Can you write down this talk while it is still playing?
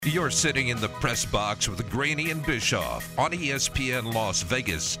You're sitting in the press box with Graney and Bischoff on ESPN Las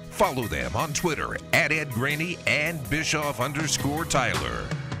Vegas. Follow them on Twitter at Ed Graney and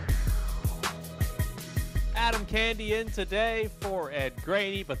Bischoff_Tyler. Adam Candy in today for Ed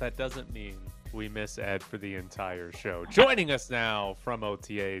Graney, but that doesn't mean we miss Ed for the entire show. Joining us now from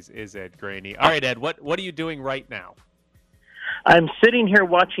OTAs is Ed Graney. All right, Ed, what are you doing right now? I'm sitting here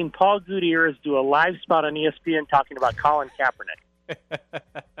watching Paul Gutierrez do a live spot on ESPN talking about Colin Kaepernick.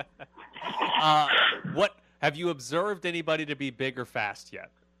 What have you observed anybody to be big or fast yet?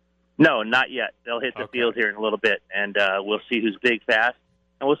 No, not yet. They'll hit the field here in a little bit, and we'll see who's big, fast,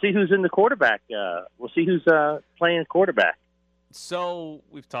 and we'll see who's in the quarterback. We'll see who's playing quarterback. So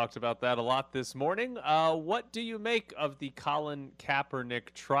we've talked about that a lot this morning. What do you make of the Colin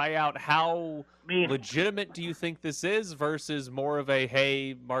Kaepernick tryout? How legitimate do you think this is versus more of a,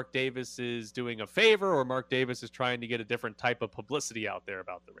 hey, Mark Davis is doing a favor, or Mark Davis is trying to get a different type of publicity out there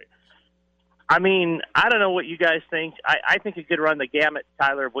about the Raiders? I mean, I don't know what you guys think. I think it could run the gamut,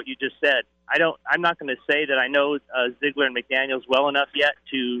 Tyler, of what you just said. I'm not going to say that I know Ziegler and McDaniels well enough yet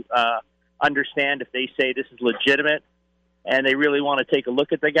to understand if they say this is legitimate and they really want to take a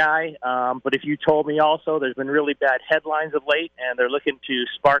look at the guy. But if you told me also there's been really bad headlines of late and they're looking to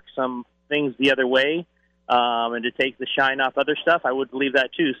spark some things the other way and to take the shine off other stuff, I would believe that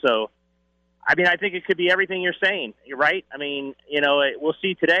too. So, I mean, I think it could be everything you're saying. You're right. I mean, we'll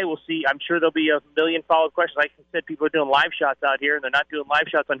see today. We'll see. I'm sure there'll be a million follow-up questions. Like I said, people are doing live shots out here, and they're not doing live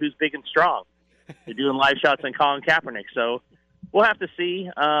shots on who's big and strong. They're doing live shots on Colin Kaepernick. So we'll have to see.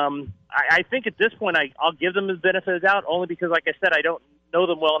 I think at this point I'll give them the benefit of the doubt only because, like I said, I don't know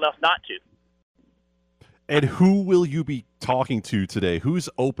them well enough not to. And who will you be talking to today? Who's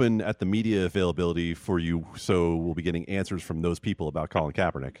open at the media availability for you so we'll be getting answers from those people about Colin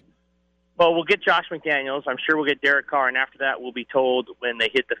Kaepernick? Well, we'll get Josh McDaniels. I'm sure we'll get Derek Carr, and after that we'll be told when they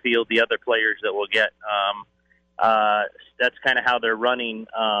hit the field the other players that we'll get. That's kind of how they're running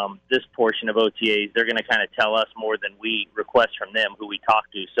this portion of OTAs. They're going to kind of tell us more than we request from them who we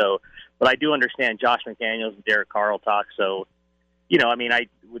talk to. So, but I do understand Josh McDaniels and Derek Carr will talk. So, I mean, I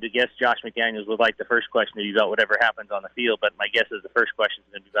would guess Josh McDaniels would like the first question to be about whatever happens on the field, but my guess is the first question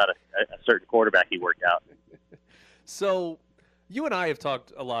is going to be about a certain quarterback he worked out. So you and I have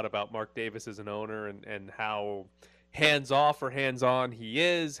talked a lot about Mark Davis as an owner and how hands-off or hands-on he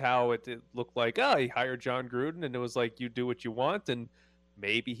is, how it looked like, he hired John Gruden, and it was like, you do what you want, and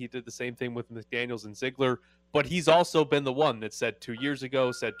maybe he did the same thing with McDaniels and Ziegler, but he's also been the one that said 2 years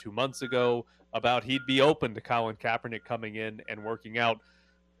ago, said 2 months ago, about he'd be open to Colin Kaepernick coming in and working out.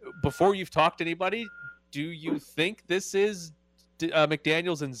 Before you've talked to anybody, do you think this is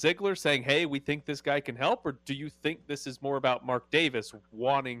McDaniels and Ziegler saying, hey, we think this guy can help, or do you think this is more about Mark Davis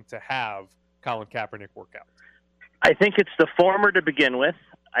wanting to have Colin Kaepernick work out? I think it's the former to begin with.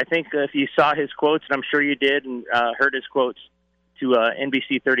 I think if you saw his quotes, and I'm sure you did, and heard his quotes to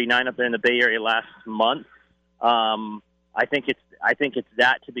NBC 39 up there in the Bay Area last month, I think it's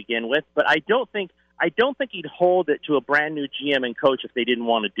that to begin with. But I don't think he'd hold it to a brand new GM and coach if they didn't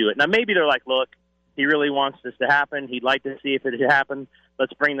want to do it. Now maybe they're like, look, he really wants this to happen. He'd like to see if it had happened.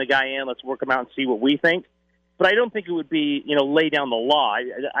 Let's bring the guy in. Let's work him out and see what we think. But I don't think it would be, lay down the law.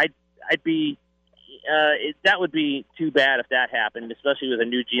 I'd be. That would be too bad if that happened, especially with a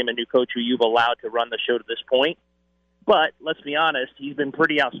new GM, a new coach who you've allowed to run the show to this point. But let's be honest, he's been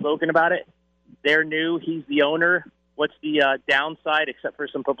pretty outspoken about it. They're new. He's the owner. What's the downside, except for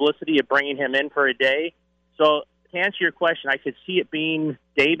some publicity, of bringing him in for a day? So to answer your question, I could see it being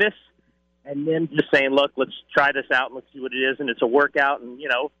Davis and then just saying, look, let's try this out and let's see what it is. And it's a workout. And,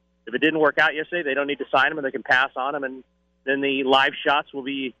 if it didn't work out yesterday, they don't need to sign him and they can pass on him. And then the live shots will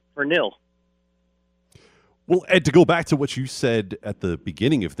be for nil. Well, Ed, to go back to what you said at the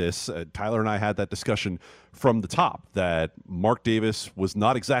beginning of this, Tyler and I had that discussion from the top that Mark Davis was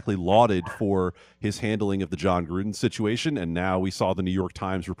not exactly lauded for his handling of the John Gruden situation, and now we saw the New York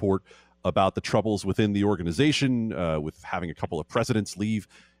Times report about the troubles within the organization with having a couple of presidents leave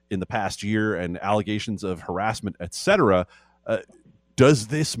in the past year and allegations of harassment, etc. Does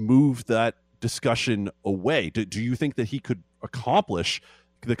this move that discussion away? Do you think that he could accomplish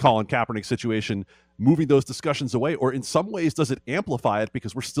the Colin Kaepernick situation, moving those discussions away, or in some ways does it amplify it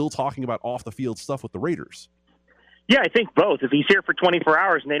because we're still talking about off-the-field stuff with the Raiders? Yeah, I think both. If he's here for 24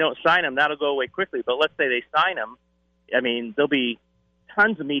 hours and they don't sign him, that'll go away quickly. But let's say they sign him, I mean, there'll be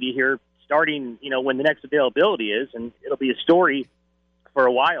tons of media here starting, when the next availability is, and it'll be a story for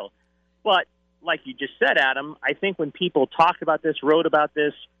a while. But like you just said, Adam, I think when people talked about this, wrote about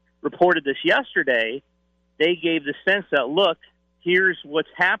this, reported this yesterday, they gave the sense that, look, here's what's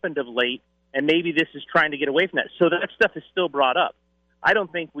happened of late, and maybe this is trying to get away from that. So that stuff is still brought up. I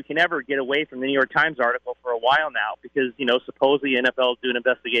don't think we can ever get away from the New York Times article for a while now because, supposedly the NFL is doing an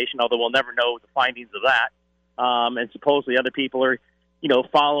investigation, although we'll never know the findings of that. And supposedly other people are,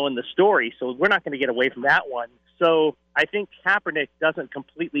 following the story. So we're not going to get away from that one. So I think Kaepernick doesn't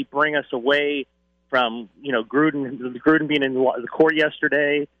completely bring us away from, Gruden being in the court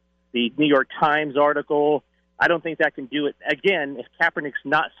yesterday, the New York Times article. I don't think that can do it. Again, if Kaepernick's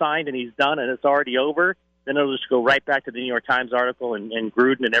not signed and he's done and it's already over, then it'll just go right back to the New York Times article and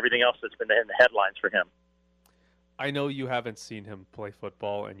Gruden and everything else that's been in the headlines for him. I know you haven't seen him play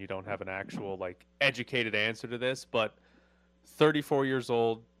football and you don't have an actual, educated answer to this, but 34 years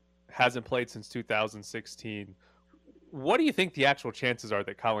old, hasn't played since 2016. What do you think the actual chances are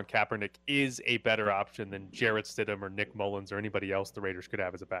that Colin Kaepernick is a better option than Jarrett Stidham or Nick Mullins or anybody else the Raiders could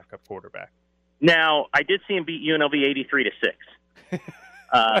have as a backup quarterback? Now, I did see him beat UNLV 83-6.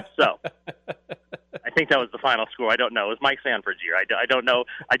 So I think that was the final score. I don't know. It was Mike Sanford's year. I don't know.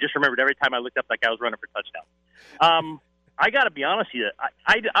 I just remembered every time I looked up, that guy was running for touchdown. I got to be honest with you.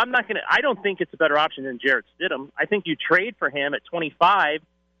 I'm not going to. I don't think it's a better option than Jarrett Stidham. I think you trade for him at 25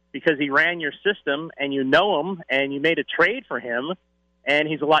 because he ran your system and you know him and you made a trade for him, and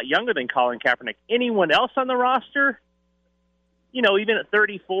he's a lot younger than Colin Kaepernick. Anyone else on the roster, even at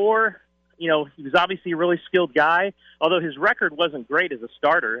 34. He was obviously a really skilled guy, although his record wasn't great as a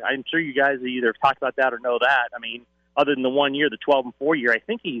starter. I'm sure you guys either have talked about that or know that. I mean, other than the 1 year, the 12-4 year, I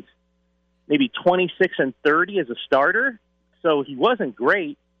think he's maybe 26-30 as a starter. So he wasn't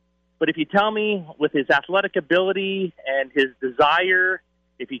great. But if you tell me with his athletic ability and his desire,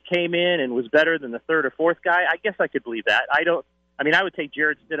 if he came in and was better than the third or fourth guy, I guess I could believe that. I would take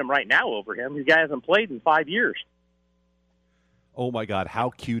Jarrett Stidham right now over him. The guy hasn't played in 5 years. Oh, my God. How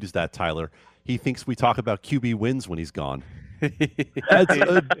cute is that, Tyler? He thinks we talk about QB wins when he's gone. That's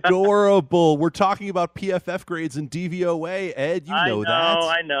adorable. We're talking about PFF grades and DVOA. Ed, you know that.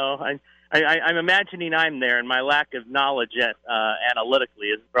 I know. I'm imagining I'm there, and my lack of knowledge analytically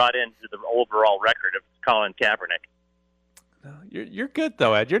is brought into the overall record of Colin Kaepernick. No, you're good,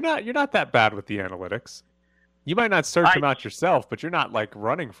 though, Ed. You're not that bad with the analytics. You might not search them out yourself, but you're not,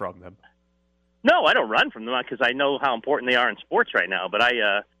 running from them. No, I don't run from them because I know how important they are in sports right now. But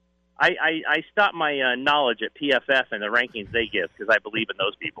I stop my knowledge at PFF and the rankings they give because I believe in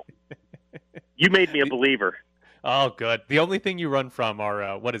those people. You made me a believer. Oh, good. The only thing you run from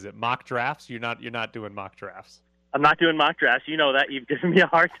are mock drafts? You're not doing mock drafts. I'm not doing mock drafts. You know that. You've given me a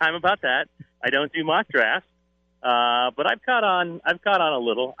hard time about that. I don't do mock drafts. But I've caught on a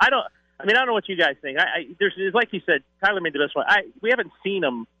little. I don't know what you guys think. There's like you said, Tyler made the best one. We haven't seen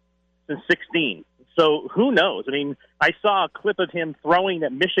him since 16. So who knows? I mean, I saw a clip of him throwing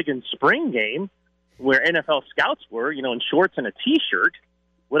at Michigan spring game where NFL scouts were, in shorts and a T-shirt,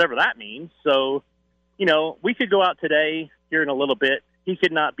 whatever that means. So, we could go out today here in a little bit. He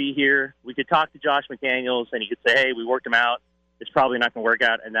could not be here. We could talk to Josh McDaniels and he could say, hey, we worked him out. It's probably not going to work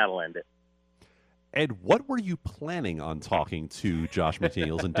out, and that'll end it. Ed, what were you planning on talking to Josh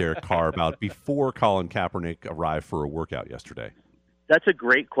McDaniels and Derek Carr about before Colin Kaepernick arrived for a workout yesterday? That's a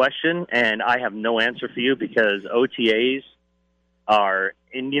great question, and I have no answer for you because OTAs are,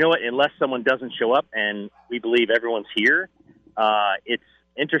 and you know what, unless someone doesn't show up and we believe everyone's here, it's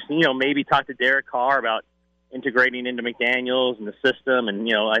interesting, maybe talk to Derek Carr about integrating into McDaniels and the system, and,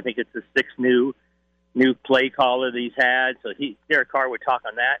 I think it's the sixth new play caller that he's had, so Derek Carr would talk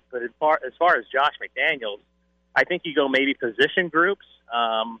on that. But as far as Josh McDaniels, I think you go maybe position groups.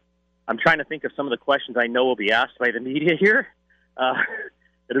 I'm trying to think of some of the questions I know will be asked by the media here.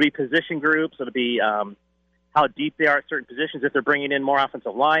 It'll be position groups. It'll be how deep they are at certain positions, if they're bringing in more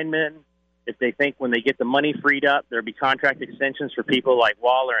offensive linemen, if they think when they get the money freed up, there'll be contract extensions for people like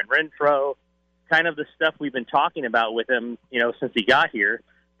Waller and Renfro, kind of the stuff we've been talking about with him, since he got here.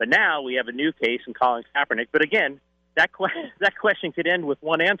 But now we have a new case in Colin Kaepernick. But again, that question could end with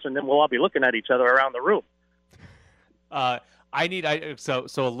one answer, and then we'll all be looking at each other around the room. So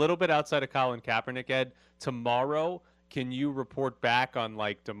a little bit outside of Colin Kaepernick, Ed, tomorrow, can you report back on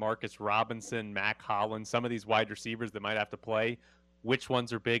Demarcus Robinson, Mac Hollins, some of these wide receivers that might have to play? Which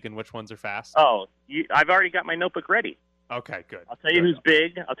ones are big and which ones are fast? Oh, I've already got my notebook ready. Okay, good. I'll tell you who's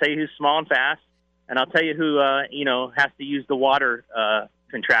big. I'll tell you who's small and fast, and I'll tell you who has to use the water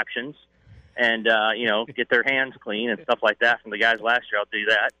contraptions and get their hands clean and stuff like that from the guys last year. I'll do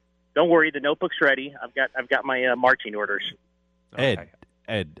that. Don't worry, the notebook's ready. I've got my marching orders. Okay.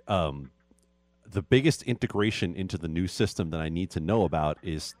 Ed, the biggest integration into the new system that I need to know about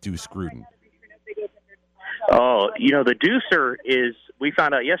is Deuce Gruden. Oh, the Deucer is, we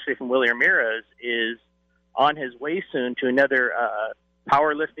found out yesterday from Willie Ramirez, is on his way soon to another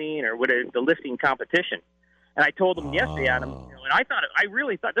powerlifting or whatever, the lifting competition. And I told him yesterday, Adam, and I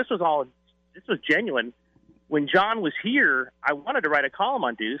really thought this was genuine. When John was here, I wanted to write a column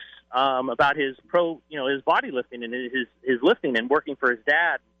on Deuce about his his body lifting and his lifting and working for his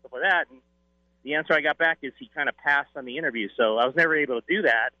dad and stuff like that. And the answer I got back is he kind of passed on the interview, so I was never able to do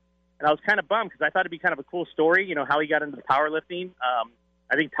that. And I was kind of bummed because I thought it'd be kind of a cool story, how he got into the powerlifting.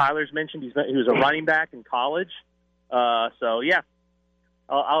 I think Tyler's mentioned he was a running back in college. So yeah,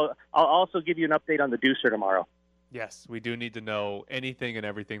 I'll also give you an update on the Deucer tomorrow. Yes, we do need to know anything and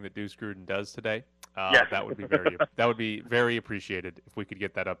everything that Deuce Gruden does today. Yes. That would be very appreciated if we could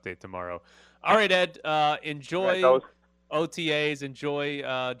get that update tomorrow. All right, Ed, enjoy OTAs,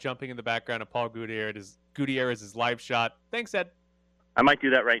 enjoy jumping in the background of Paul Gutierrez's live shot. Thanks, Ed. I might do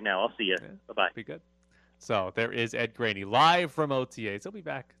that right now. I'll see you. Yeah, bye-bye. Be good. So there is Ed Graney live from OTAs. He'll be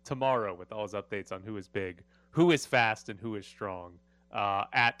back tomorrow with all his updates on who is big, who is fast, and who is strong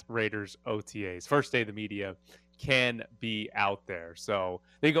at Raiders OTAs. First day of the media can be out there. So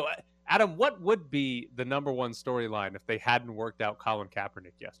there you go. Adam, what would be the number one storyline if they hadn't worked out Colin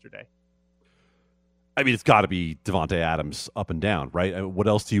Kaepernick yesterday? I mean, it's got to be Devontae Adams up and down, right? What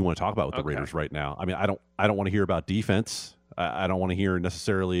else do you want to talk about with the Raiders right now? I mean, I don't want to hear about defense. I don't want to hear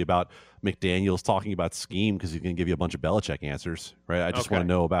necessarily about McDaniels talking about scheme because he's going to give you a bunch of Belichick answers, right? I just want to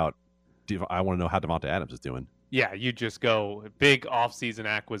know I want to know how Devontae Adams is doing. Yeah, you just go big offseason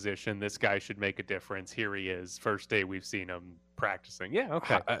acquisition. This guy should make a difference. Here he is. First day we've seen him practicing. Yeah,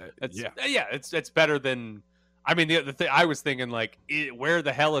 okay. It's better than. I mean, the thing I was thinking, like, where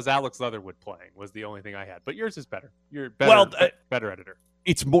the hell is Alex Leatherwood playing? Was the only thing I had. But yours is better. You're better. Better editor.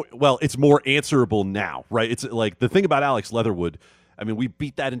 It's more answerable now, right? It's like the thing about Alex Leatherwood. I mean, we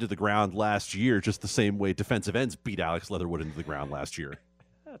beat that into the ground last year, just the same way defensive ends beat Alex Leatherwood into the ground last year.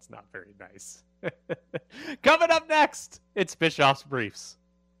 That's not very nice. Coming up next, it's Bischoff's Briefs.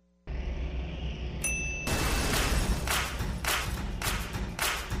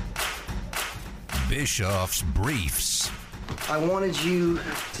 Bischoff's Briefs. I wanted you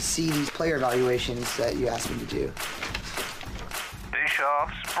to see these player evaluations that you asked me to do.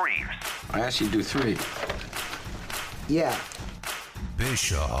 Bischoff's Briefs. I asked you to do 3. Yeah.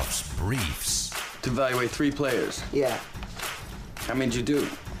 Bischoff's Briefs. To evaluate 3 players. Yeah. How many did you do?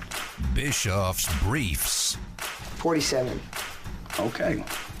 Bischoff's Briefs. 47. Okay.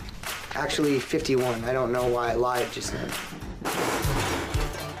 Actually, 51. I don't know why I lied just then.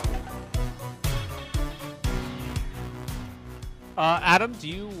 Adam, do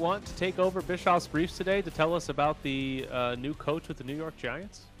you want to take over Bischoff's Briefs today to tell us about the new coach with the New York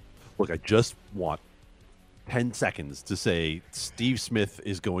Giants? Look, I just want 10 seconds to say Steve Smith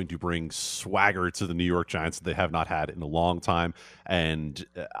is going to bring swagger to the New York Giants that they have not had in a long time, and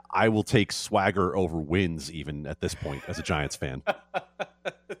I will take swagger over wins even at this point as a Giants fan.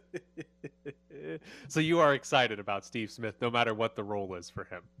 So you are excited about Steve Smith no matter what the role is for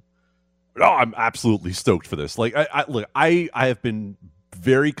him? No, I'm absolutely stoked for this. Like, I have been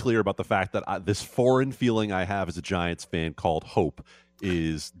very clear about the fact that this foreign feeling I have as a Giants fan called hope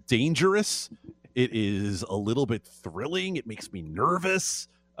is dangerous. It is a little bit thrilling. It makes me nervous.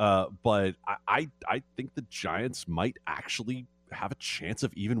 But I think the Giants might actually have a chance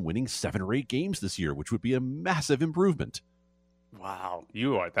of even winning 7 or 8 games this year, which would be a massive improvement. Wow,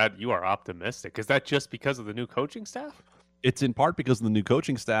 you are optimistic. Is that just because of the new coaching staff? It's in part because of the new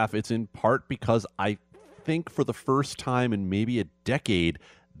coaching staff. It's in part because I think for the first time in maybe a decade,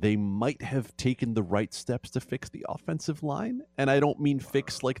 they might have taken the right steps to fix the offensive line. And I don't mean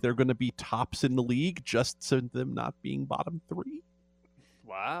fix like they're going to be tops in the league, just so them not being bottom 3.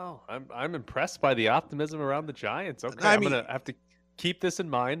 Wow, I'm impressed by the optimism around the Giants. Okay, I'm going to have to keep this in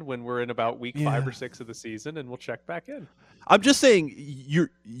mind when we're in about week 5 or 6 of the season, and we'll check back in. I'm just saying,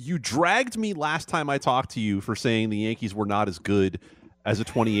 you dragged me last time I talked to you for saying the Yankees were not as good as a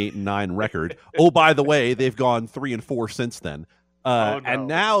 28-9 record. Oh, by the way, they've gone 3-4 since then. No. And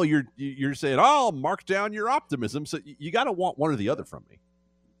now you're saying, "Oh, mark down your optimism." So you got to want one or the other from me.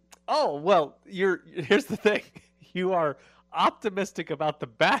 Oh well, here's the thing: you are optimistic about the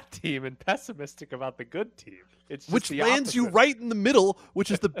bad team and pessimistic about the good team. It's just which lands you right in the middle, which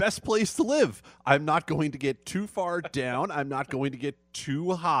is the best place to live. I'm not going to get too far down. I'm not going to get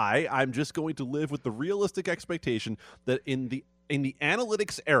too high. I'm just going to live with the realistic expectation that in the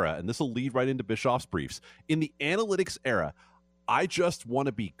analytics era, and this will lead right into Bischoff's Briefs. In the analytics era, I just want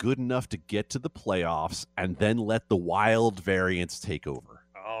to be good enough to get to the playoffs and then let the wild variance take over.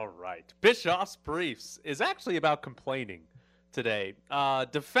 All right. Bischoff's Briefs is actually about complaining today.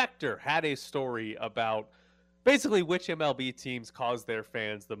 Defector had a story about basically which MLB teams cause their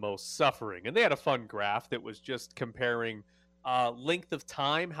fans the most suffering. And they had a fun graph that was just comparing length of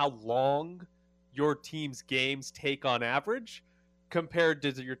time, how long your team's games take on average compared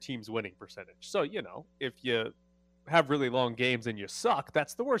to your team's winning percentage. So, if you have really long games and you suck,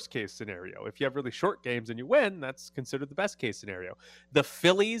 that's the worst case scenario. If you have really short games and you win, that's considered the best case scenario. The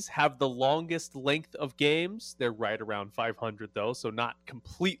Phillies have the longest length of games. They're right around 500 though, so not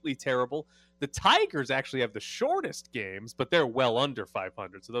completely terrible. The Tigers actually have the shortest games, but they're well under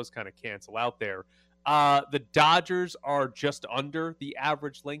 500, so those kind of cancel out there. The Dodgers are just under the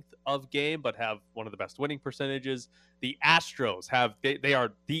average length of game, but have one of the best winning percentages. The Astros they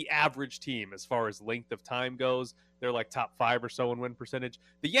are the average team as far as length of time goes. They're like top 5 or so in win percentage.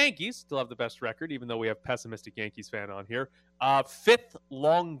 The Yankees still have the best record, even though we have pessimistic Yankees fan on here. 5th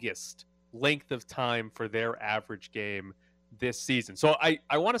longest length of time for their average game this season. So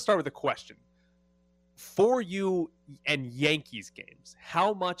I want to start with a question. For you and Yankees games,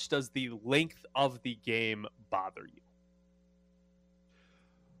 how much does the length of the game bother you?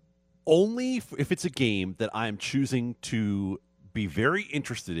 Only if it's a game that I'm choosing to be very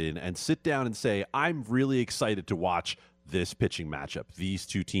interested in and sit down and say, I'm really excited to watch this pitching matchup. These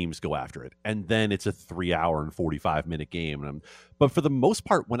two teams go after it. And then it's a 3-hour and 45-minute game. But for the most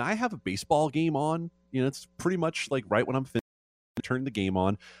part, when I have a baseball game on, it's pretty much like right when I'm finished, turn the game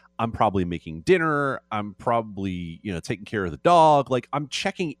on, I'm probably making dinner. I'm probably, taking care of the dog. Like, I'm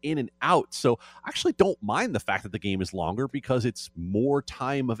checking in and out. So I actually don't mind the fact that the game is longer because it's more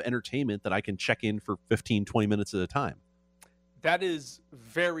time of entertainment that I can check in for 15, 20 minutes at a time. That is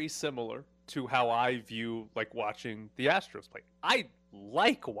very similar to how I view like watching the Astros play. I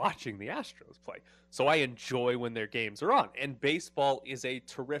like watching the Astros play. So I enjoy when their games are on. And baseball is a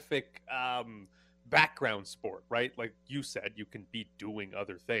terrific background sport, right? Like you said, you can be doing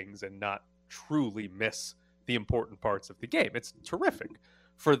other things and not truly miss the important parts of the game. It's terrific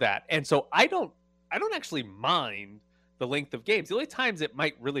for that. And so I don't actually mind the length of games. The only times it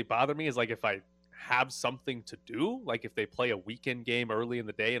might really bother me is like if I have something to do, like if they play a weekend game early in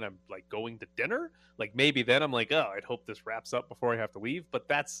the day and I'm like going to dinner, like maybe then I'm like, oh, I'd hope this wraps up before I have to leave. But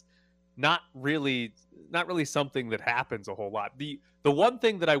that's not really something that happens a whole lot. The one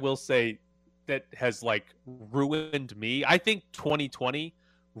thing that I will say that has like ruined me, I think 2020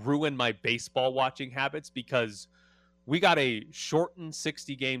 ruined my baseball watching habits because we got a shortened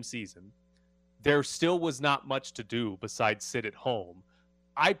 60 game season. There still was not much to do besides sit at home.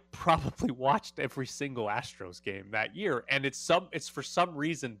 I probably watched every single Astros game that year, and it's for some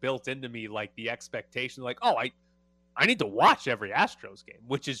reason built into me, like the expectation, like, oh, I need to watch every Astros game,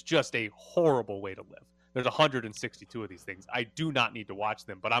 which is just a horrible way to live. There's 162 of these things. I do not need to watch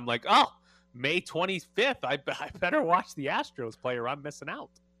them, but I'm like, oh, May 25th, I better watch the Astros play or I'm missing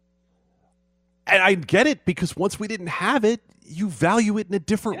out. And I get it, because once we didn't have it, you value it in a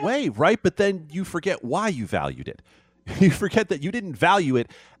different way, right? But then you forget why you valued it. You forget that you didn't value it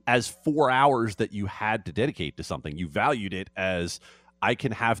as 4 hours that you had to dedicate to something. You valued it as, I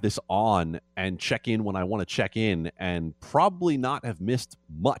can have this on and check in when I want to check in and probably not have missed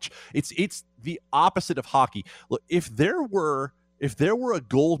much. It's the opposite of hockey. Look, if there were a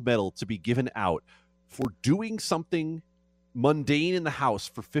gold medal to be given out for doing something mundane in the house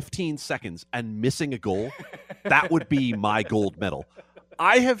for 15 seconds and missing a goal, that would be my gold medal.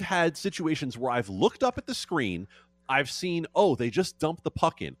 I have had situations where I've looked up at the screen, I've seen, oh, they just dumped the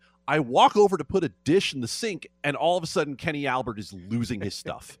puck in. I walk over to put a dish in the sink, and all of a sudden Kenny Albert is losing his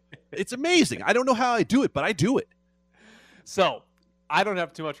stuff. It's amazing. I don't know how I do it, but I do it. So I don't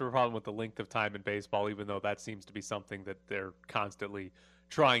have too much of a problem with the length of time in baseball, even though that seems to be something that they're constantly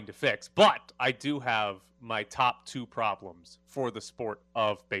trying to fix. But I do have my top 2 problems for the sport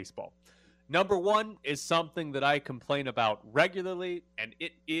of baseball. Number 1 is something that I complain about regularly, and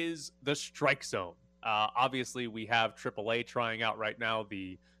it is the strike zone. Obviously, we have AAA trying out right now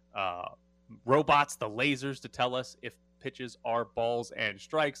the robots, the lasers, to tell us if pitches are balls and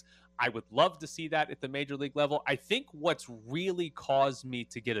strikes. I would love to see that at the major league level. I think what's really caused me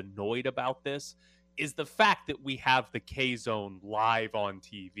to get annoyed about this is the fact that we have the K-Zone live on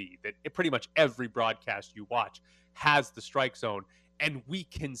TV, that pretty much every broadcast you watch has the strike zone, and we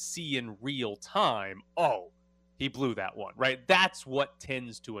can see in real time, oh, he blew that one, right? That's what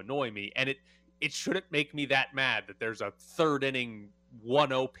tends to annoy me, and it shouldn't make me that mad that there's a third inning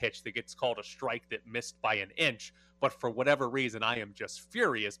 1-0 pitch that gets called a strike that missed by an inch. But for whatever reason, I am just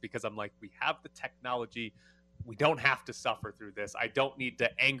furious because I'm like, we have the technology. We don't have to suffer through this. I don't need to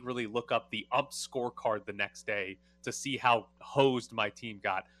angrily look up the ump scorecard the next day to see how hosed my team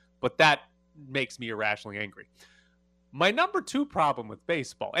got. But that makes me irrationally angry. My number 2 problem with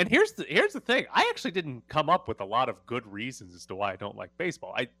baseball, and here's the thing. I actually didn't come up with a lot of good reasons as to why I don't like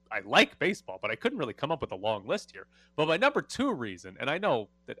baseball. I like baseball, but I couldn't really come up with a long list here. But my number 2 reason, and I know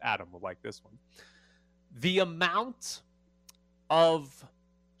that Adam will like this one, the amount of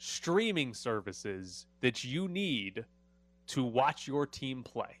streaming services that you need to watch your team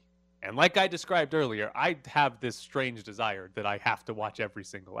play. And like I described earlier, I have this strange desire that I have to watch every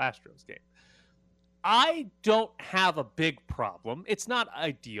single Astros game. I don't have a big problem. It's not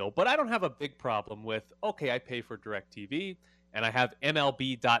ideal, but I don't have a big problem with, okay, I pay for DirecTV and I have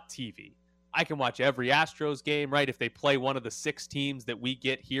MLB.TV. I can watch every Astros game, right? If they play one of the 6 teams that we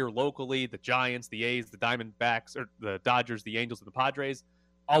get here locally, the Giants, the A's, the Diamondbacks, or the Dodgers, the Angels, and the Padres,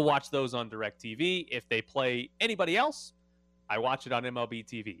 I'll watch those on DirecTV. If they play anybody else, I watch it on MLB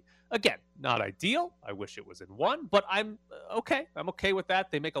TV. Again, not ideal. I wish it was in one, but I'm okay. I'm okay with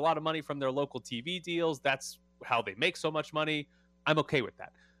that. They make a lot of money from their local TV deals. That's how they make so much money. I'm okay with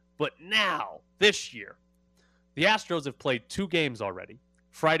that. But now, this year, the Astros have played 2 games already,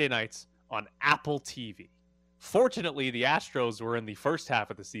 Friday nights on Apple TV. Fortunately, the Astros were in the first half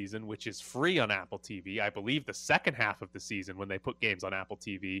of the season, which is free on Apple TV. I believe the second half of the season, when they put games on Apple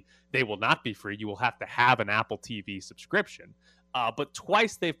TV, they will not be free. You will have to have an Apple TV subscription. But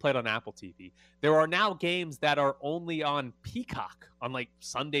twice they've played on Apple TV. There are now games that are only on Peacock on like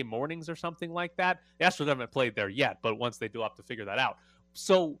Sunday mornings or something like that. The Astros haven't played there yet, but once they do, I'll have to figure that out.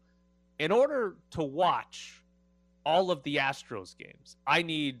 So in order to watch all of the Astros games, I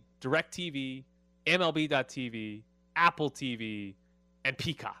need DirecTV, MLB.TV, Apple TV, and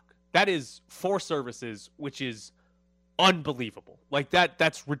Peacock. That is 4 services, which is unbelievable. Like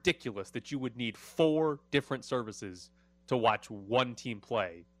that's ridiculous that you would need 4 different services to watch one team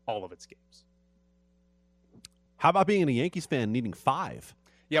play all of its games. How about being a Yankees fan needing 5?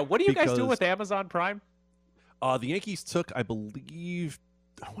 Yeah, what do you guys do with Amazon Prime? The Yankees took, I believe,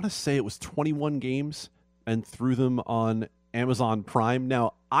 I want to say it was 21 games and threw them on Amazon Prime.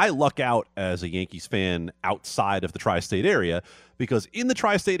 Now, I luck out as a Yankees fan outside of the tri-state area because in the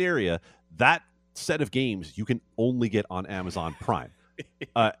tri-state area, that set of games you can only get on Amazon Prime.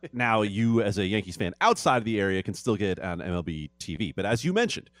 Now, you as a Yankees fan outside of the area can still get on MLB TV. But as you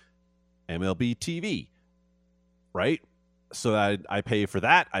mentioned, MLB TV, right? So I pay for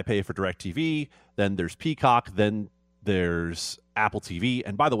that. I pay for DirecTV. Then there's Peacock. Then there's Apple TV.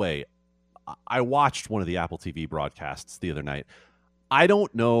 And by the way, I watched one of the Apple TV broadcasts the other night. I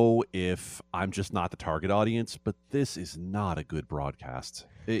don't know if I'm just not the target audience, but this is not a good broadcast.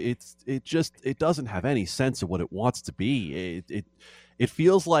 It doesn't have any sense of what it wants to be. It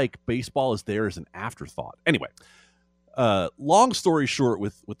feels like baseball is there as an afterthought. Anyway, long story short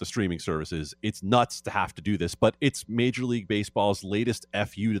with the streaming services, it's nuts to have to do this, but it's Major League Baseball's latest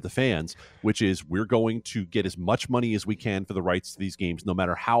FU to the fans, which is we're going to get as much money as we can for the rights to these games, no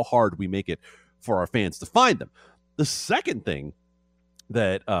matter how hard we make it for our fans to find them. The second thing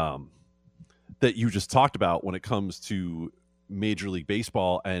that you just talked about when it comes to Major League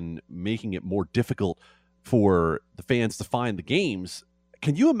Baseball and making it more difficult for the fans to find the games,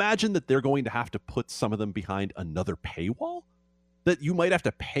 can you imagine that they're going to have to put some of them behind another paywall? That you might have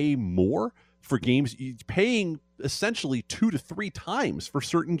to pay more for games, paying essentially 2 to 3 times for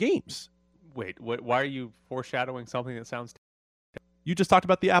certain games. Wait, why are you foreshadowing something that sounds... You just talked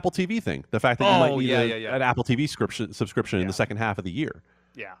about the Apple TV thing. The fact that you might need an Apple TV subscription in the second half of the year.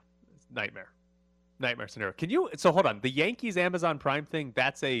 Yeah, it's nightmare scenario. So hold on, the Yankees Amazon Prime thing,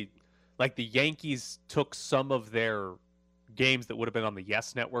 that's the Yankees took some of their games that would have been on the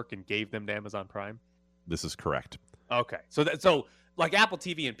Yes Network and gave them to Amazon Prime? This is correct. Okay. So like Apple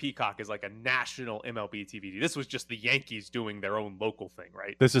TV and Peacock is like a national MLB TV. This was just the Yankees doing their own local thing,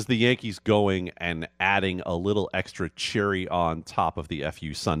 right? This is the Yankees going and adding a little extra cherry on top of the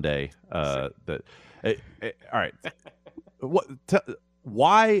FU Sunday. All right.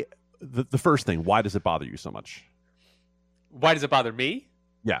 Why the first thing, why does it bother you so much? Why does it bother me?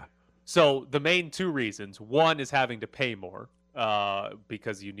 Yeah. So the main 2 reasons. One is having to pay more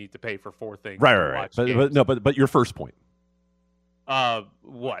because you need to pay for 4 things. Right. But your first point.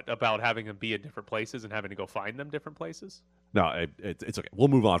 What about having them be in different places and having to go find them different places? No, it's okay. We'll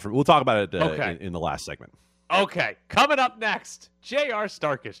move on. We'll talk about it in the last segment. Okay. Coming up next, J.R.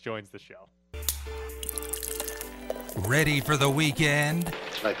 Starkus joins the show. Ready for the weekend?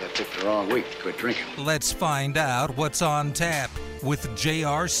 It's like I picked the wrong week to quit drinking. Let's find out what's on tap with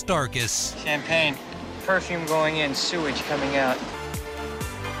J.R. Starkus. Champagne, perfume going in, sewage coming out.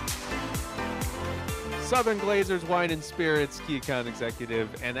 Southern Glazers Wine and Spirits key account executive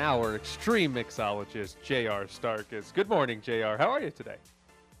and our extreme mixologist, J.R. Starkus. Good morning, J.R. How are you today?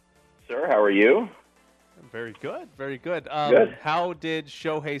 Sir, how are you? Very good. Very good. Good. How did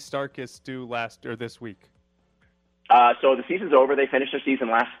Shohei Starkis do this week? So the season's over. They finished their season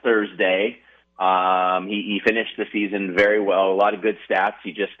last Thursday. He finished the season very well. A lot of good stats.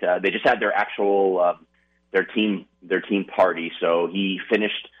 They just had their actual their team party. So he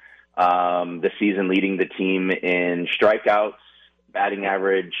finished the season leading the team in strikeouts, batting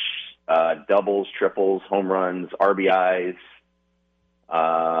average, doubles, triples, home runs, RBIs,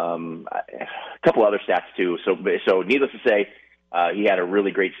 a couple other stats too. So needless to say, he had a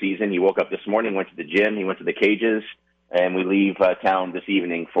really great season. He woke up this morning, went to the gym, he went to the cages, and we leave town this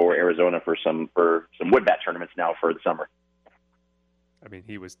evening for Arizona for some wood bat tournaments now for the summer. I mean,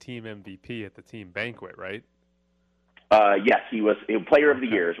 he was team MVP at the team banquet, right? Yes, he was Player of the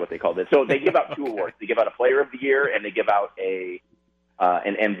Year is what they called it. So they give out two awards. They give out a Player of the Year and they give out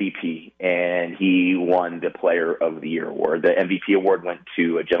an MVP, and he won the Player of the Year award. The MVP award went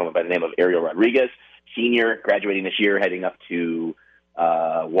to a gentleman by the name of Ariel Rodriguez, senior, graduating this year, heading up to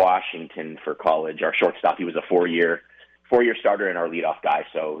Washington for college. Our shortstop, he was a four-year starter and our leadoff guy,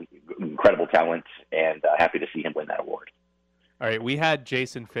 so incredible talent, and happy to see him win that award. All right, we had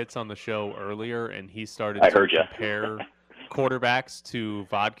Jason Fitz on the show earlier, and he started to compare quarterbacks to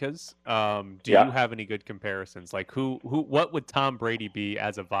vodkas. Do you have any good comparisons? Like what would Tom Brady be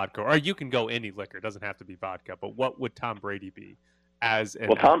as a vodka? Or you can go any liquor; it doesn't have to be vodka. But what would Tom Brady be as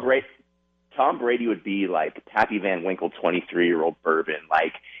an Tom Brady would be like Pappy Van Winkle 23-year-old bourbon,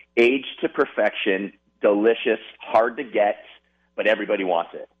 like aged to perfection, delicious, hard to get, but everybody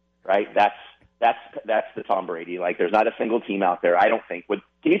wants it, right? That's the Tom Brady. Like, there's not a single team out there, I don't think.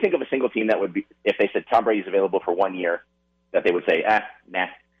 Can you think of a single team that would be, if they said Tom Brady's available for 1 year, that they would say, nah,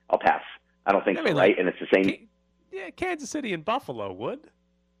 I'll pass? I don't think so, right? And it's the same. Yeah, Kansas City and Buffalo would.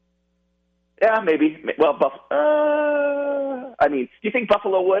 Yeah, maybe. Well, I mean, do you think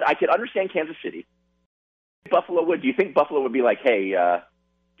Buffalo would? I could understand Kansas City. Buffalo would. Do you think Buffalo would be like, hey,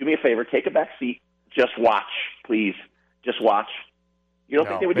 do me a favor, take a back seat, just watch, please, just watch? You don't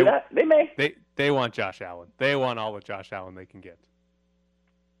think they would do that? They may. They want Josh Allen. They want all the Josh Allen they can get.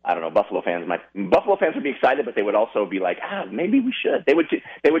 I don't know. Buffalo fans would be excited, but they would also be like, maybe we should. They would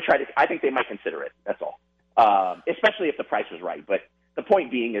try to. I think they might consider it. That's all. Especially if the price was right. But the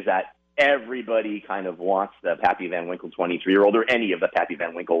point being is that everybody kind of wants the Pappy Van Winkle 23-year-old or any of the Pappy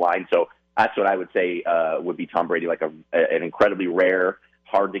Van Winkle line. So that's what I would say would be Tom Brady, like an incredibly rare,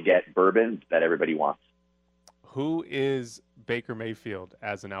 hard to get bourbon that everybody wants. Who is Baker Mayfield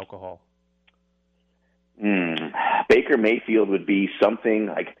as an alcohol? Baker Mayfield would be something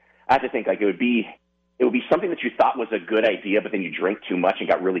like, I have to think, like it would be something that you thought was a good idea, but then you drank too much and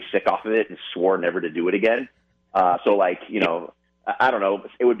got really sick off of it and swore never to do it again. So like, I don't know,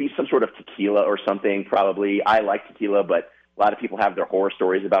 it would be some sort of tequila or something probably. I like tequila, but a lot of people have their horror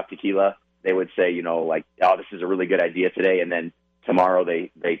stories about tequila. They would say, like, oh, this is a really good idea today, and then tomorrow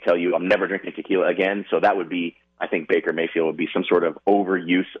they tell you, I'm never drinking tequila again. So that would be, I think Baker Mayfield would be some sort of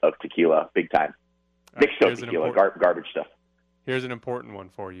overuse of tequila, big time. Mixed up tequila, garbage stuff. Here's an important one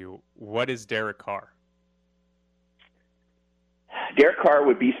for you. What is Derek Carr? Derek Carr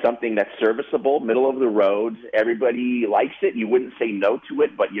would be something that's serviceable, middle of the road. Everybody likes it. You wouldn't say no to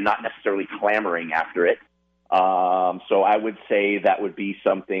it, but you're not necessarily clamoring after it. So I would say that would be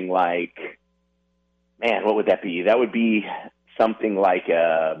something like, man, what would that be? That would be something like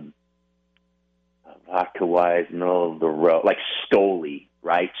vodka-wise, middle of the road, like Stoli,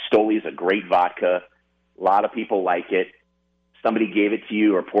 right? Stoli is a great vodka. A lot of people like it. Somebody gave it to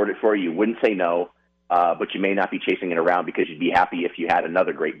you or poured it for you, you wouldn't say no, but you may not be chasing it around because you'd be happy if you had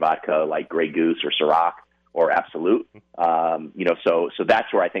another great vodka like Grey Goose or Ciroc or Absolute. So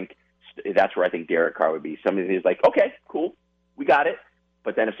that's where I think Derek Carr would be. Somebody who's like, okay, cool, we got it.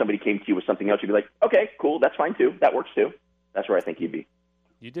 But then if somebody came to you with something else, you'd be like, okay, cool, that's fine too. That works too. That's where I think he'd be.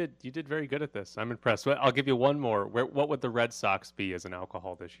 You did very good at this. I'm impressed. I'll give you one more. What would the Red Sox be as an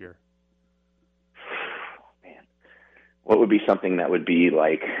alcohol this year? Man, what would be something that would be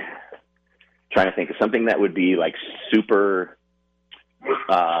like? Trying to think of something that would be like super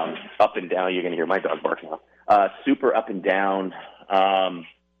up and down. You're going to hear my dog bark now. Super up and down. All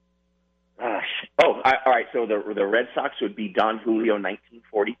right. So the Red Sox would be Don Julio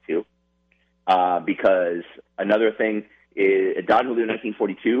 1942 because another thing. Don Julio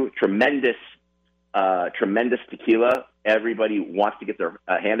 1942, tremendous tequila. Everybody wants to get their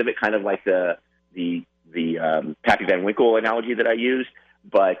hand of it, kind of like the Pappy Van Winkle analogy that I used.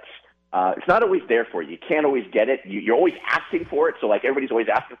 But it's not always there for you. You can't always get it. You're always asking for it. So like everybody's always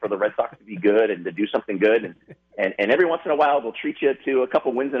asking for the Red Sox to be good and to do something good. And every once in a while they'll treat you to a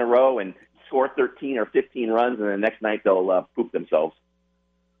couple wins in a row and score 13 or 15 runs, and the next night they'll poop themselves.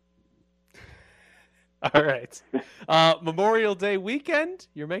 All right. Memorial Day weekend,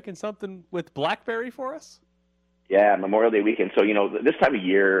 you're making something with blackberry for us? Yeah, Memorial Day weekend. So, this time of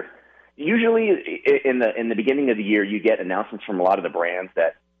year, usually in the beginning of the year, you get announcements from a lot of the brands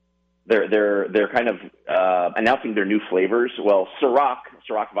that they're kind of announcing their new flavors. Well, Ciroc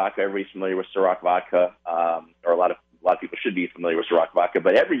vodka, everybody's familiar with Ciroc vodka, or a lot of people should be familiar with Ciroc vodka.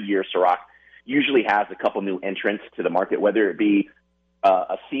 But every year, Ciroc usually has a couple new entrants to the market, whether it be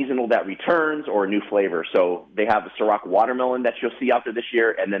a seasonal that returns or a new flavor. So they have the Ciroc watermelon that you'll see out there this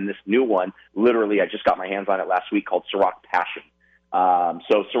year, and then this new one, literally I just got my hands on it last week, called Ciroc Passion.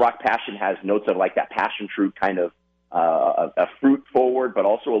 So Ciroc Passion has notes of like that passion fruit kind of a fruit forward, but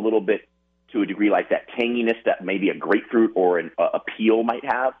also a little bit to a degree like that tanginess that maybe a grapefruit or a peel might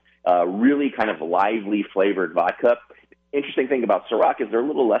have. Really kind of lively flavored vodka. Interesting thing about Ciroc is they're a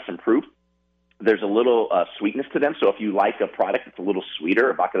little less in proof. There's a little sweetness to them. So if you like a product that's a little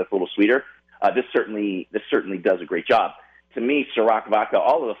sweeter, a vodka that's a little sweeter, this certainly does a great job. To me, Ciroc vodka,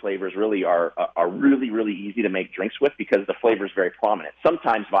 all of the flavors really are really, really easy to make drinks with because the flavor is very prominent.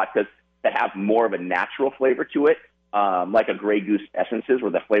 Sometimes vodkas that have more of a natural flavor to it, like a Grey Goose essences where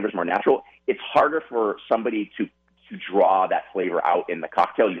the flavor is more natural, it's harder for somebody to draw that flavor out in the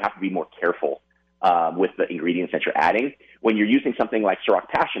cocktail. You have to be more careful with the ingredients that you're adding. When you're using something like Ciroc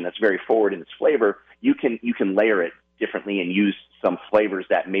Passion that's very forward in its flavor, you can layer it differently and use some flavors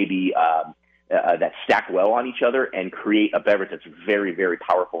that maybe that stack well on each other and create a beverage that's very, very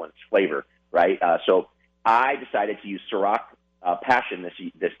powerful in its flavor, right? So I decided to use Ciroc Passion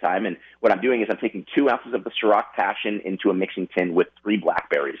this time, and what I'm doing is I'm taking 2 ounces of the Ciroc Passion into a mixing tin with 3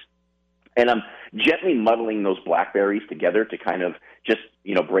 blackberries. And I'm gently muddling those blackberries together to kind of just,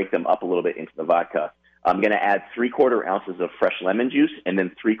 break them up a little bit into the vodka. I'm going to add 3/4 ounces of fresh lemon juice and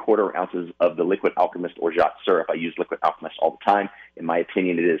then 3/4 ounces of the Liquid Alchemist Orgeat syrup. I use Liquid Alchemist all the time. In my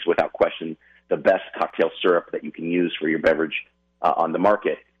opinion, it is without question the best cocktail syrup that you can use for your beverage on the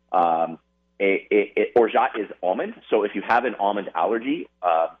market. Orgeat is almond, so if you have an almond allergy,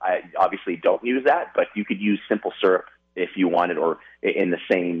 I obviously don't use that, but you could use simple syrup if you wanted, or in the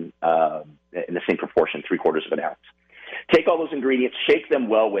same proportion, 3/4 of an ounce. Take all those ingredients, shake them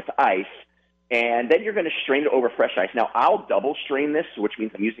well with ice, and then you're going to strain it over fresh ice. Now, I'll double strain this, which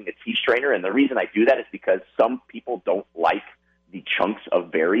means I'm using a tea strainer, and the reason I do that is because some people don't like the chunks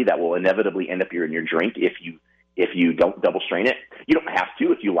of berry that will inevitably end up in your drink if you don't double strain it. You don't have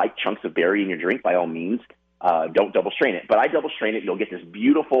to. If you like chunks of berry in your drink, by all means, don't double strain it. But I double strain it. You'll get this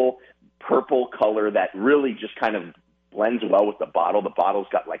beautiful purple color that really just kind of blends well with the bottle. The bottle's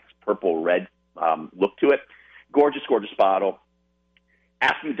got like this purple-red look to it. Gorgeous, gorgeous bottle.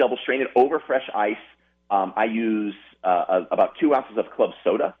 After you double strain it over fresh ice, I use about 2 ounces of club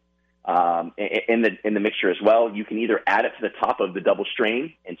soda in the mixture as well. You can either add it to the top of the double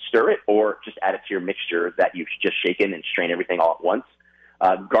strain and stir it, or just add it to your mixture that you've just shaken and strain everything all at once.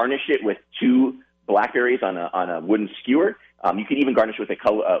 Garnish it with 2 blackberries on a wooden skewer. You can even garnish with a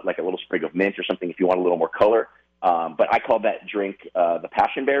color, like a little sprig of mint or something if you want a little more color. But I call that drink the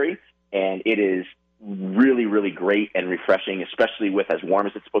passion berry, and it is really, really great and refreshing, especially with as warm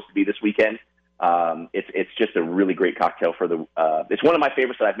as it's supposed to be this weekend. It's just a really great cocktail for the. It's one of my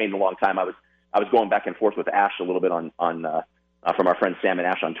favorites that I've made in a long time. I was going back and forth with Ash a little bit on from our friends Sam and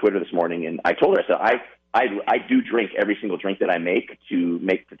Ash on Twitter this morning, and I told her, I said I do drink every single drink that I make to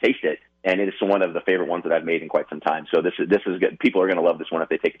taste it, and it is one of the favorite ones that I've made in quite some time. So this is good. People are going to love this one if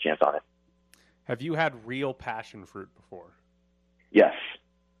they take a chance on it. Have you had real passion fruit before? Yes.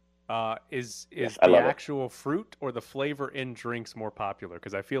 Is the actual fruit or the flavor in drinks more popular?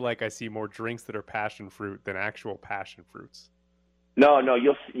 Because I feel like I see more drinks that are passion fruit than actual passion fruits. No,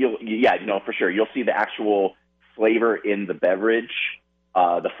 for sure. You'll see the actual flavor in the beverage,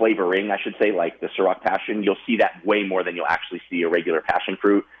 the flavoring, I should say, like the Ciroc Passion. You'll see that way more than you'll actually see a regular passion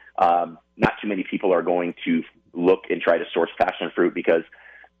fruit. Not too many people are going to look and try to source passion fruit because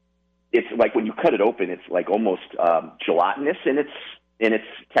it's like when you cut it open, it's like almost gelatinous in its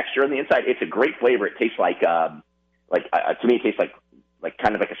texture on the inside. It's a great flavor. It tastes like to me, it tastes like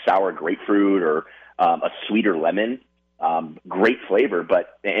kind of like a sour grapefruit or a sweeter lemon. Great flavor,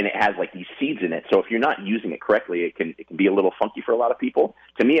 and it has like these seeds in it. So if you're not using it correctly, it can be a little funky for a lot of people.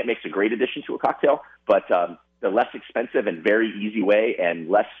 To me, it makes a great addition to a cocktail. But the less expensive and very easy way and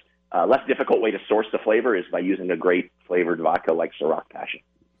less difficult way to source the flavor is by using a great flavored vodka like Ciroc Passion.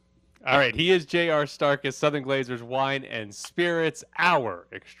 All right, he is J.R. Starkus, Southern Glazers Wine and Spirits, our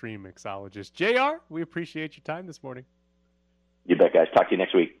extreme mixologist. J.R., we appreciate your time this morning. You bet, guys. Talk to you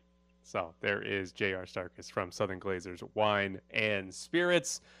next week. So there is J.R. Starkus from Southern Glazers Wine and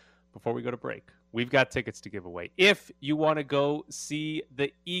Spirits. Before we go to break, we've got tickets to give away. If you want to go see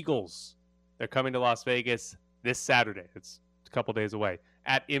the Eagles, They're coming to Las Vegas this Saturday. It's a couple days away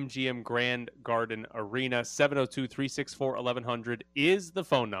at MGM Grand Garden Arena. 702-364-1100 is the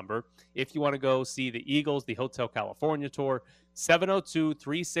phone number. If you want to go see the Eagles, the Hotel California tour,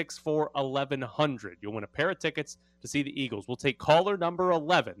 702-364-1100. You'll win a pair of tickets to see the Eagles. We'll take caller number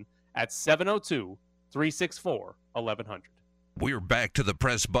 11 at 702-364-1100. We're back to the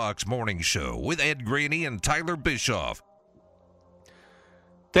Press Box Morning Show with Ed Graney and Tyler Bischoff.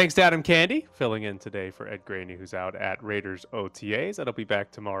 Thanks to Adam Candy, filling in today for Ed Graney, who's out at Raiders OTAs. I'll be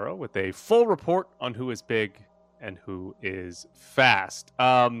back tomorrow with a full report on who is big and who is fast.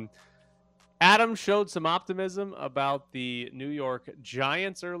 Adam showed some optimism about the New York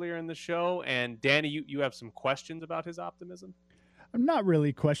Giants earlier in the show, and Danny, you have some questions about his optimism? I'm not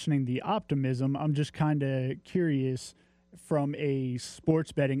really questioning the optimism. I'm just kind of curious from a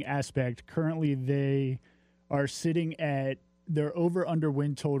sports betting aspect. Currently, they are sitting at their over-under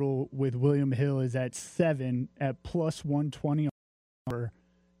win total with William Hill is at 7 at plus 120 on the over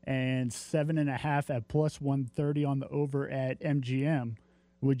and 7.5 at plus 130 on the over at MGM.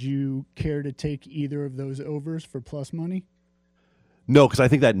 Would you care to take either of those overs for plus money? No, because I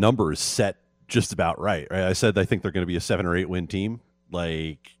think that number is set just about right. I said I think they're going to be a 7 or 8 win team.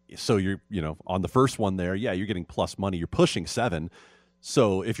 So you're, on the first one there, yeah, you're getting plus money. You're pushing 7.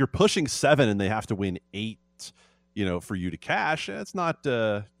 So if you're pushing 7 and they have to win 8, for you to cash, it's not,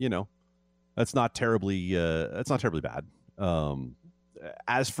 that's not terribly bad.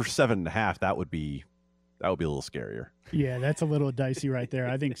 As for 7.5, that would be a little scarier. Yeah, that's a little dicey right there.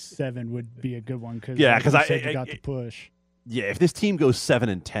 I think 7 would be a good one because I got the push. Yeah, if this team goes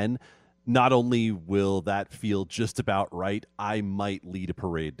 7-10, not only will that feel just about right, I might lead a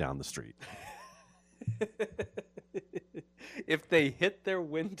parade down the street. If they hit their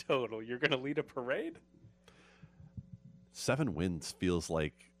win total, you're going to lead a parade? 7 wins feels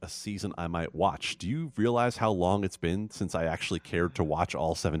like a season I might watch. Do you realize how long it's been since I actually cared to watch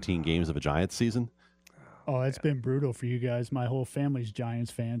all 17 games of a Giants season? Oh, it's been brutal for you guys. My whole family's Giants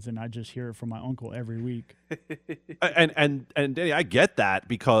fans, and I just hear it from my uncle every week. and Danny, I get that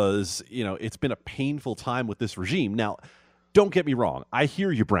because, it's been a painful time with this regime. Now, don't get me wrong. I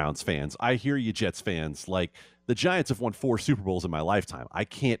hear you Browns fans. I hear you Jets fans. Like, the Giants have won 4 Super Bowls in my lifetime. I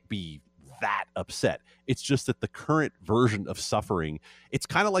can't be that upset. It's just that the current version of suffering, it's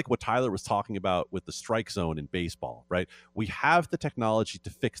kind of like what Tyler was talking about with the strike zone in baseball, right? We have the technology to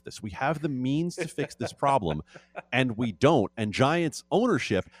fix this. We have the means to fix this problem, and we don't. And Giants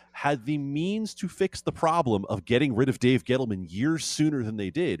ownership had the means to fix the problem of getting rid of Dave Gettleman years sooner than they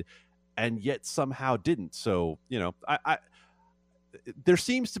did, and yet somehow didn't. So, there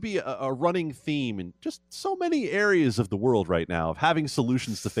seems to be a running theme in just so many areas of the world right now of having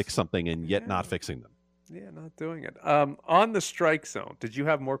solutions to fix something and yet not fixing them. Yeah, not doing it. On the strike zone, did you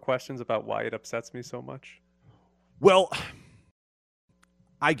have more questions about why it upsets me so much? Well,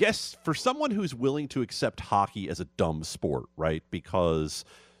 I guess for someone who's willing to accept hockey as a dumb sport, right? Because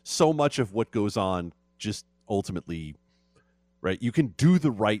so much of what goes on just ultimately, right? You can do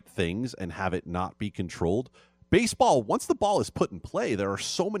the right things and have it not be controlled. Baseball, once the ball is put in play, there are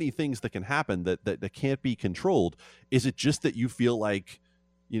so many things that can happen that can't be controlled. Is it just that you feel like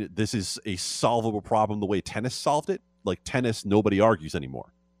this is a solvable problem the way tennis solved it? Like tennis, nobody argues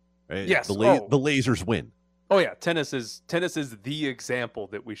anymore. Right? Yes. The lasers win. Oh yeah, tennis is the example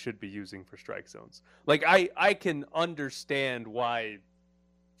that we should be using for strike zones. Like I can understand why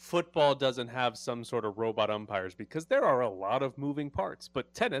football doesn't have some sort of robot umpires because there are a lot of moving parts,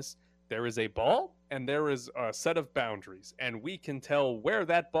 but tennis, there is a ball and there is a set of boundaries, and we can tell where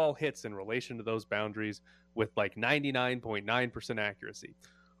that ball hits in relation to those boundaries with like 99.9% accuracy.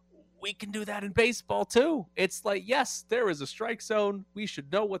 We can do that in baseball too. It's like, yes, there is a strike zone. We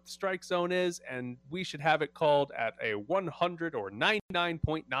should know what the strike zone is, and we should have it called at a 100 or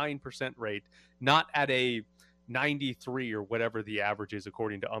 99.9% rate, not at a 93 or whatever the average is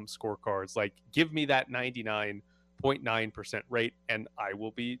according to ump scorecards. Like, give me that 99.9% rate and I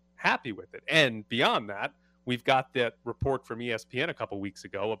will be happy with it. And beyond that, we've got that report from ESPN a couple weeks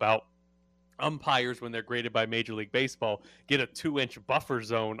ago about umpires, when they're graded by Major League Baseball, get a 2-inch buffer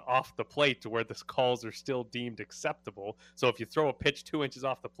zone off the plate to where the calls are still deemed acceptable. So if you throw a pitch 2 inches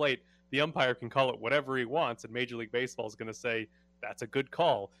off the plate, the umpire can call it whatever he wants, and Major League Baseball is going to say, that's a good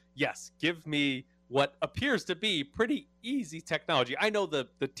call. Yes, give me what appears to be pretty easy technology. I know the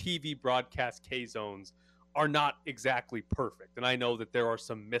TV broadcast K-zones are not exactly perfect, and I know that there are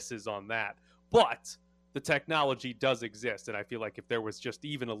some misses on that, but the technology does exist, and I feel like if there was just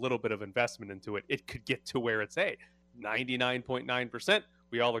even a little bit of investment into it, it could get to where it's 99.9%.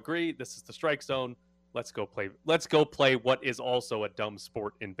 We all agree this is the strike zone. let's go play what is also a dumb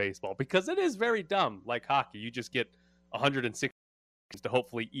sport in baseball, because it is very dumb. Like hockey, you just get 160 to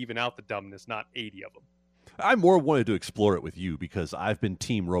hopefully even out the dumbness, not 80 of them. I more wanted to explore it with you because I've been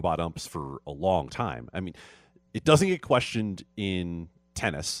team robot umps for a long time. I mean, it doesn't get questioned in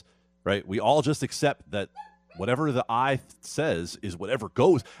tennis, right? We all just accept that whatever the eye says is whatever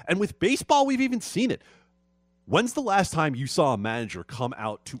goes. And with baseball, we've even seen it. When's the last time you saw a manager come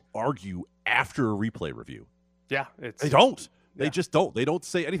out to argue after a replay review? Yeah, they don't. They just don't. They don't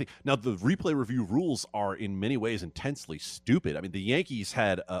say anything. Now, the replay review rules are in many ways intensely stupid. I mean, the Yankees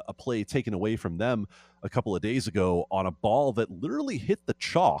had a play taken away from them a couple of days ago on a ball that literally hit the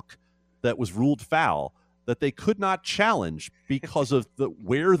chalk that was ruled foul that they could not challenge because of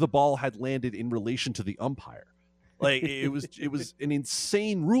where the ball had landed in relation to the umpire. Like it was an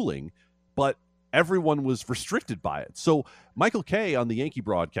insane ruling, but everyone was restricted by it. So Michael Kay on the Yankee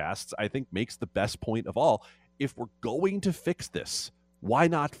broadcasts, I think, makes the best point of all. If we're going to fix this, why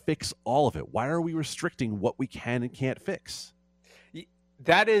not fix all of it? Why are we restricting what we can and can't fix?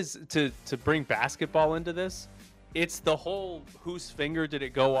 That is to bring basketball into this. It's the whole whose finger did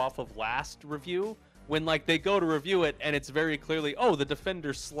it go off of last review, when like they go to review it and it's very clearly, oh, the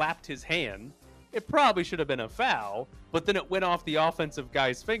defender slapped his hand. It probably should have been a foul, but then it went off the offensive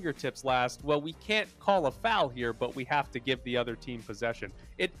guy's fingertips last. Well, we can't call a foul here, but we have to give the other team possession.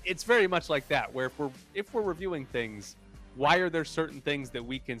 It's very much like that, where if we're reviewing things, why are there certain things that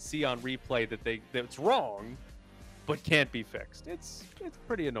we can see on replay that's wrong, but can't be fixed? It's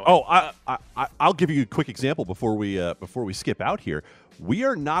pretty annoying. Oh, I'll give you a quick example before we skip out here. We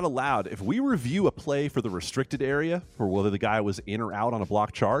are not allowed, if we review a play for the restricted area for whether the guy was in or out on a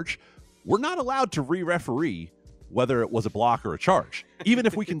block charge, we're not allowed to re-referee whether it was a block or a charge. Even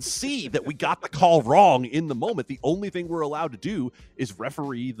if we can see that we got the call wrong in the moment, the only thing we're allowed to do is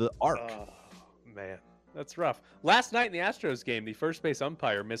referee the arc. Oh, man, that's rough. Last night in the Astros game, the first base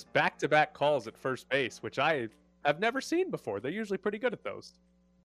umpire missed back-to-back calls at first base, which I have never seen before. They're usually pretty good at those.